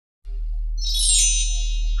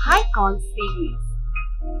high call series.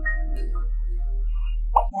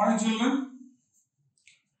 Morning children.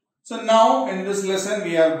 So now in this lesson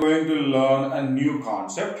we are going to learn a new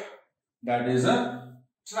concept, that is a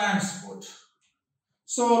transport.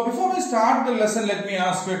 So before we start the lesson, let me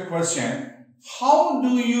ask you a question. How do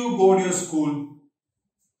you go to your school?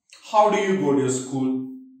 How do you go to your school?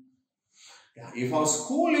 If our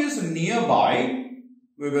school is nearby,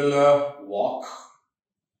 we will walk.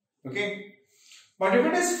 Okay. But if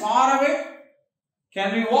it is far away,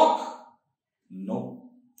 can we walk?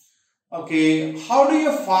 No. Okay. How do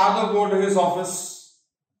your father go to his office?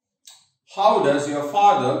 How does your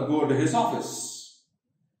father go to his office?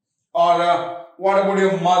 Or what about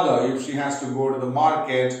your mother if she has to go to the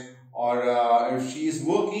market, or if she is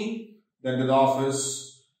working, then to the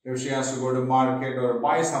office? If she has to go to market or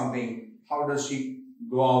buy something, how does she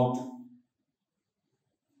go out?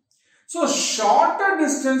 So shorter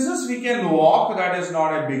distances we can walk, that is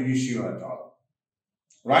not a big issue at all.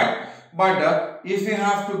 Right? But if we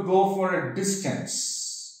have to go for a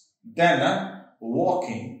distance, then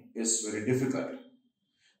walking is very difficult.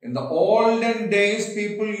 In the olden days,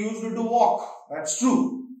 people used to walk. That's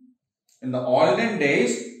true. In the olden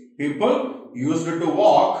days, people used to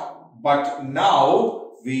walk, but now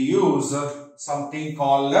we use something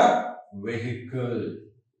called a vehicle.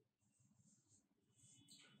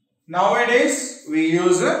 Nowadays, we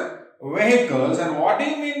use vehicles. And what do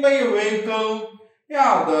you mean by a vehicle?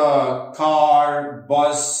 Yeah, the car,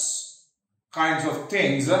 bus, kinds of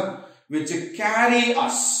things which carry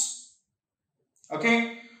us.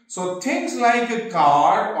 Okay? So, things like a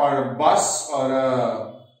car or a bus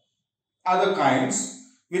or other kinds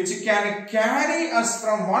which can carry us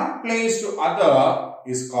from one place to other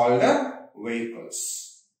is called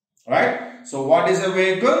vehicles. Right? So, what is a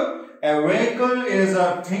vehicle? A vehicle is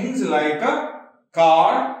things like a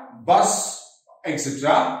car, bus,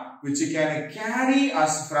 etc. which can carry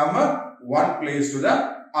us from one place to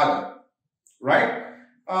the other. Right?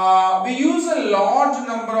 We use a large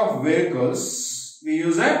number of vehicles. We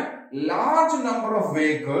use a large number of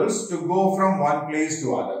vehicles to go from one place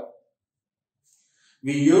to other.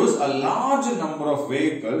 We use a large number of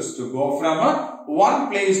vehicles to go from one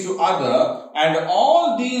place to other, and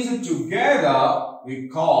all these together we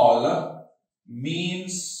call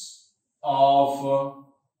means of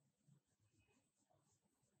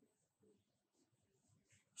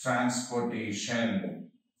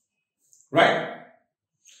transportation. Right?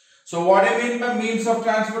 So what do you mean by means of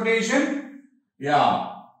transportation?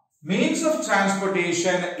 Yeah. Means of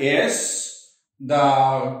transportation is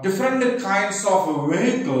the different kinds of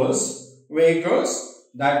vehicles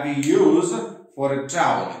that we use for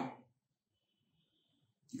traveling.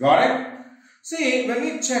 Got it? See, when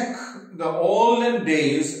we check the olden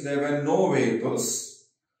days, there were no vehicles.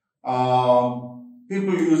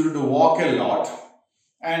 People used to walk a lot.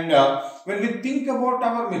 And when we think about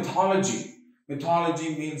our mythology,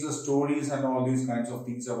 mythology means the stories and all these kinds of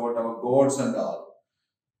things about our gods and all.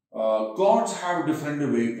 Gods have different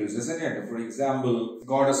vehicles, isn't it? For example,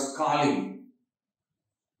 goddess Kali.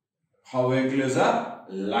 Her vehicle is a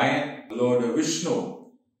lion. Lord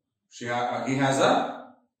Vishnu, he has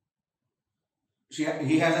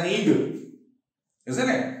an eagle, isn't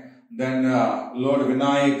it? Then Lord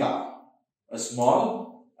Vinayaka, a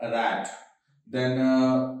small rat. Then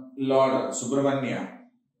Lord Subramanya,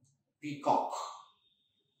 peacock,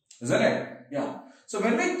 isn't it? Yeah. So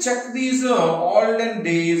when we check these olden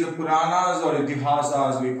days, Puranas or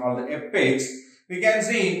Itihasas, we call the epics, we can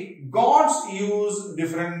see gods use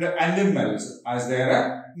different animals as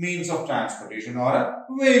their means of transportation or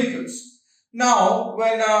vehicles. Now,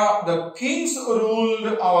 when the kings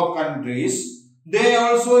ruled our countries, they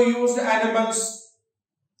also used animals.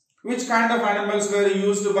 Which kind of animals were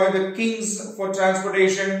used by the kings for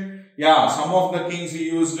transportation? Yeah, some of the kings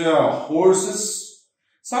used horses.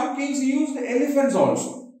 Some kings used elephants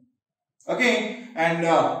also. Okay, and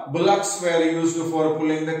bullocks were used for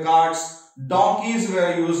pulling the carts. Donkeys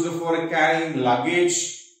were used for carrying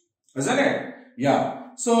luggage. Isn't it?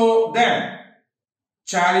 Yeah. So then,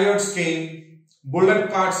 chariots came,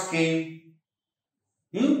 bullock carts came.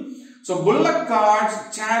 So bullock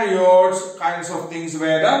carts, chariots, kinds of things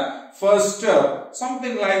were the first,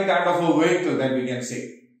 something like that of a vehicle that we can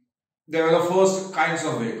say. They were the first kinds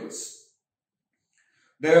of vehicles.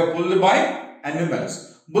 They were pulled by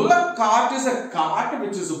animals. Bullock cart is a cart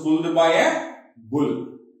which is pulled by a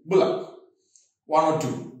bullock. One or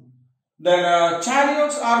two. Then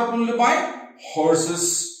chariots are pulled by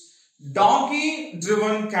horses. Donkey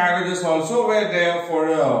driven carriages also were there for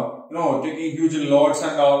taking huge loads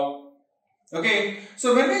and all. Okay,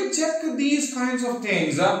 so when we check these kinds of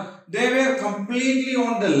things, they were completely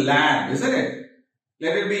on the land, isn't it?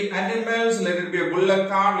 Let it be animals, let it be a bullock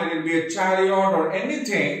cart, let it be a chariot or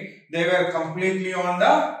anything, they were completely on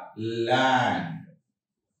the land.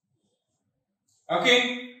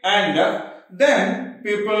 Okay, and then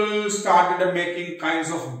people started making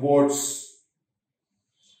kinds of boats.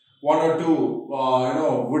 One or two,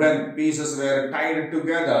 wooden pieces were tied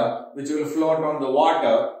together, which will float on the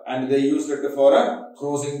water, and they used it for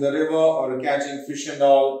crossing the river or catching fish and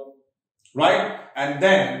all, right? And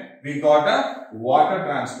then we got a water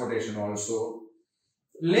transportation also.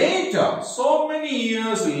 Later, so many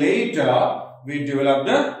years later, we developed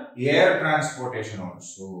the air transportation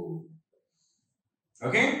also.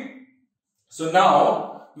 Okay, so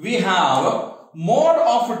now we have mode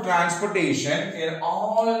of transportation in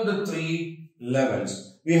all the three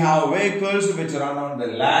levels. We have vehicles which run on the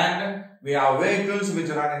land, we have vehicles which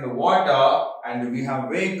run in the water, and we have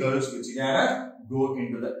vehicles which can go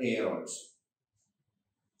into the air also.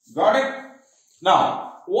 Got it?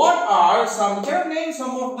 Now, what are some, can you name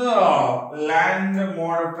some of the land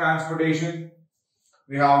mode of transportation?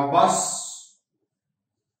 We have bus,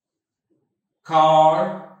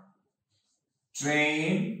 car,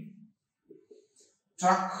 train,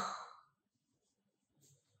 truck,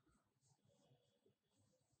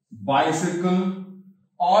 bicycle.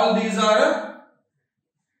 All these are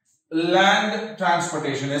land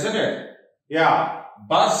transportation, isn't it? Yeah,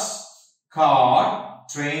 bus, car,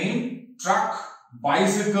 train, truck,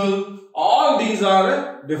 bicycle. All these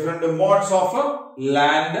are different modes of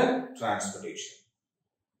land transportation.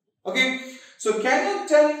 Okay, so can you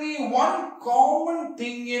tell me one common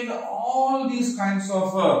thing in all these kinds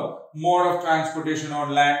of mode of transportation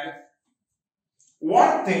on land?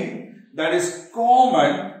 One thing that is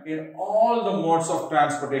common in all the modes of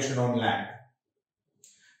transportation on land.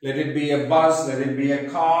 Let it be a bus, let it be a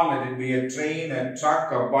car, let it be a train, a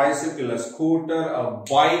truck, a bicycle, a scooter, a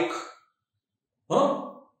bike.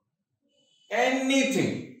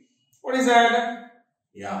 Anything. What is that?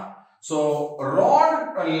 Yeah. So,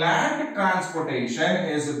 land transportation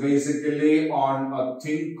is basically on a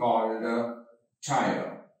thing called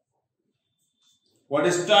tire. What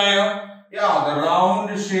is tire? Yeah, the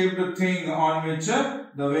round shaped thing on which the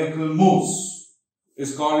vehicle moves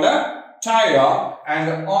is called a tire,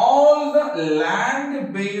 and all the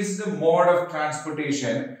land based mode of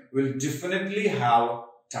transportation will definitely have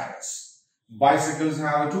tires. Bicycles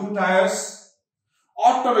have 2 tires,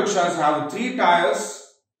 auto rickshaws have 3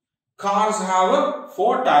 tires, cars have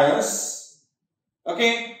 4 tires,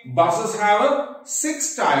 okay, buses have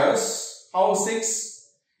 6 tires. How 6?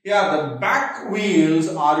 Yeah, the back wheels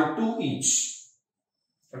are 2 each.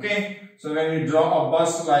 Okay, so when you draw a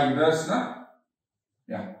bus like this,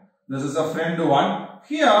 yeah, this is a front one.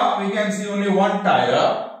 Here we can see only 1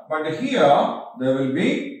 tire, but here there will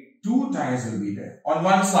be 2 tires will be there on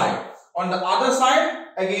one side. On the other side,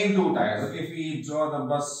 again 2 tires. If we draw the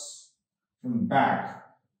bus from back,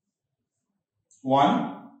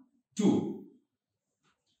 1, 2,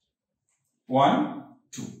 1,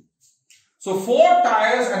 2. So 4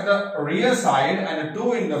 tires at the rear side and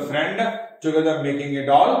 2 in the front, together making it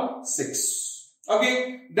all 6.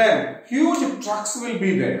 Okay, then huge trucks will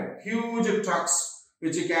be there. Huge trucks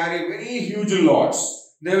which carry very huge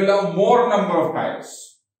loads. They will have more number of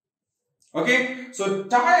tires. Okay, so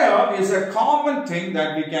tire is a common thing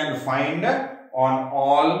that we can find on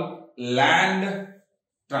all land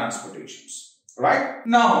transportations. Right?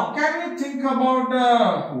 Now, can we think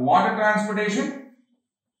about water transportation?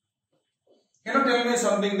 Can you tell me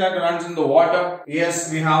something that runs in the water?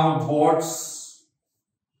 Yes, we have boats.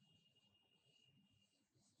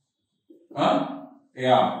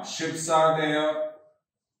 Yeah, ships are there.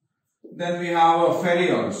 Then we have a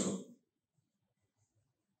ferry also.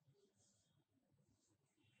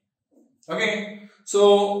 Okay,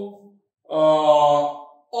 so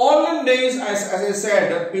olden days, as I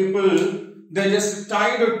said, people, they just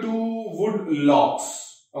tied 2 wood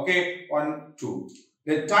logs, okay, 1, 2.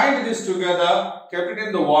 They tied this together, kept it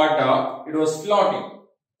in the water, it was floating,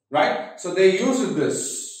 right? So they used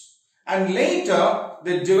this, and later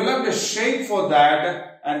they developed a shape for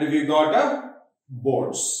that, and we got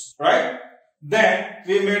boats, right? Then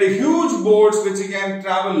we made huge boats which can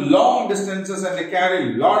travel long distances and they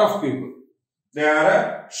carry a lot of people. They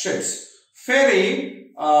are ships.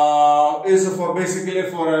 Ferry is for basically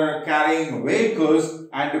for carrying vehicles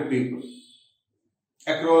and people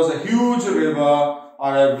across a huge river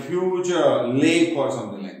or a huge lake or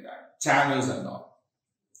something like that, channels and all.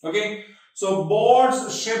 Okay, so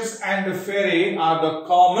boats, ships and ferry are the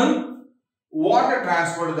common water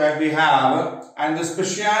transport that we have, and the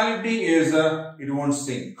speciality is it won't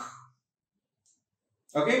sink.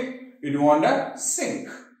 Okay, it won't sink.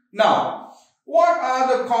 Now, what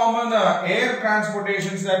are the common air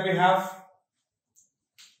transportations that we have?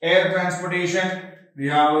 Air transportation, we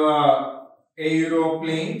have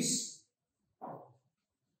aeroplanes,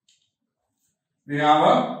 we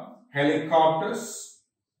have helicopters,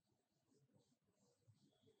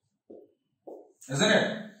 isn't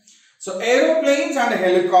it? So aeroplanes and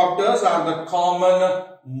helicopters are the common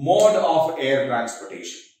mode of air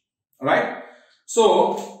transportation, right?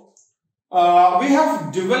 So we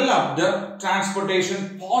have developed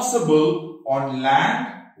transportation possible on land,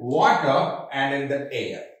 water and in the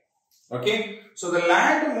air. Okay, so the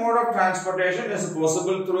land mode of transportation is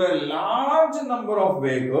possible through a large number of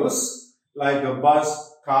vehicles like a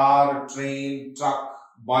bus, car, train, truck,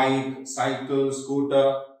 bike, cycle,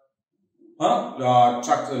 scooter,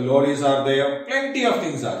 trucks, lorries are there, plenty of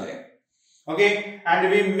things are there. Okay, and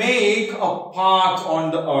we make a path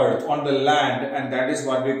on the earth, on the land, and that is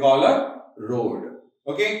what we call a road.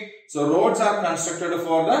 Okay, so roads are constructed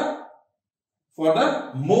for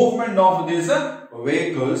the movement of these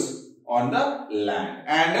vehicles on the land,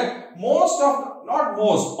 and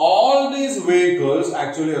all these vehicles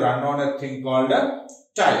actually run on a thing called a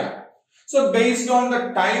tire. So based on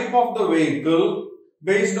the type of the vehicle,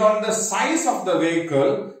 based on the size of the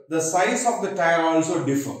vehicle, the size of the tire also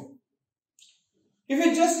differ. If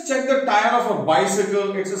you just check the tire of a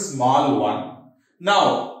bicycle, it's a small one.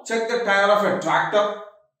 Now check the tire of a tractor,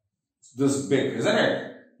 it's this big, isn't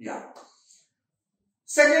it? Yeah.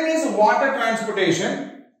 Second is water transportation.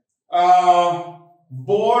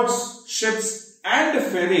 Boats, ships and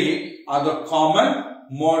ferry are the common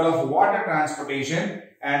mode of water transportation,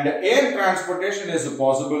 and air transportation is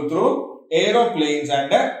possible through aeroplanes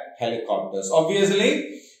and helicopters.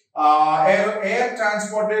 Obviously, air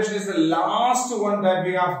transportation is the last one that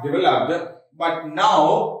we have developed, but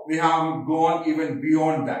now we have gone even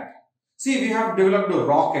beyond that. See, we have developed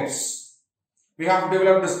rockets, we have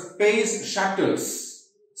developed space shuttles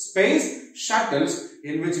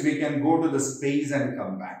in which we can go to the space and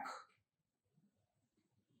come back.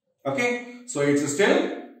 Okay, so it's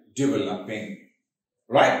still developing,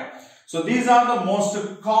 right? So these are the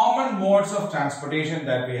most common modes of transportation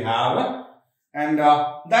that we have, and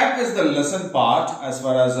that is the lesson part as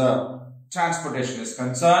far as transportation is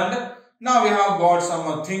concerned. Now we have got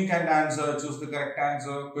some think and answer, choose the correct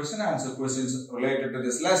answer, question answer questions related to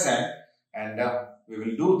this lesson, and we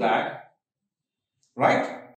will do that, right?